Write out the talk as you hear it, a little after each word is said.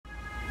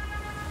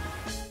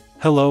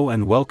Hello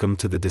and welcome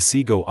to the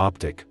Desigo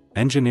Optic,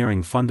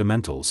 Engineering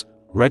Fundamentals,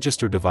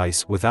 Register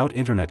Device Without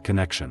Internet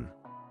Connection.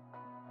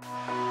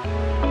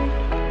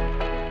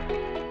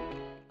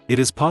 It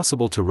is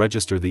possible to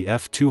register the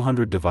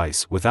F200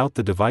 device without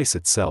the device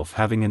itself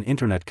having an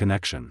internet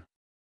connection.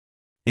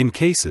 In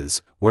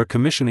cases where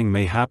commissioning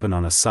may happen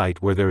on a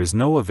site where there is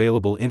no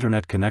available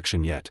internet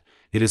connection yet,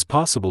 it is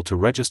possible to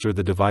register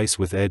the device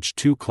with Edge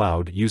to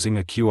Cloud using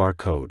a QR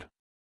code.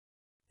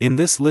 In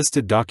this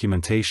listed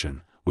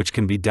documentation, which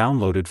can be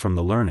downloaded from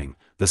the learning,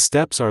 the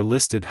steps are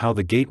listed how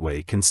the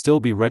gateway can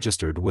still be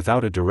registered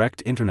without a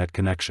direct internet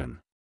connection.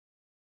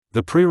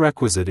 The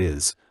prerequisite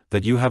is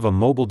that you have a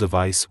mobile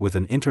device with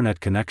an internet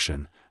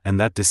connection, and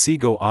that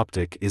Desigo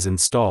Optic is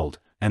installed,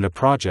 and a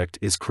project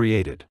is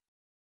created.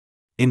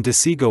 In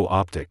Desigo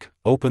Optic,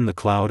 open the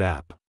Cloud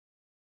app.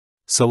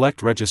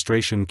 Select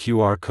Registration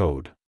QR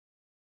code.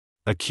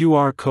 A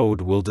QR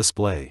code will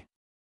display.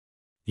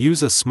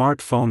 Use a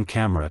smartphone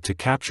camera to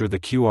capture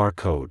the QR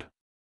code.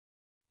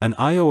 An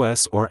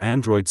iOS or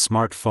Android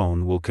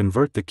smartphone will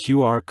convert the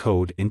QR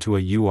code into a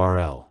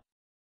URL.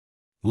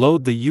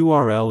 Load the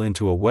URL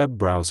into a web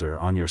browser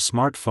on your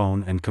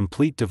smartphone and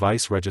complete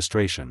device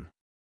registration.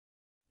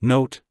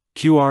 Note: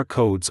 QR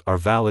codes are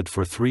valid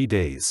for 3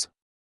 days.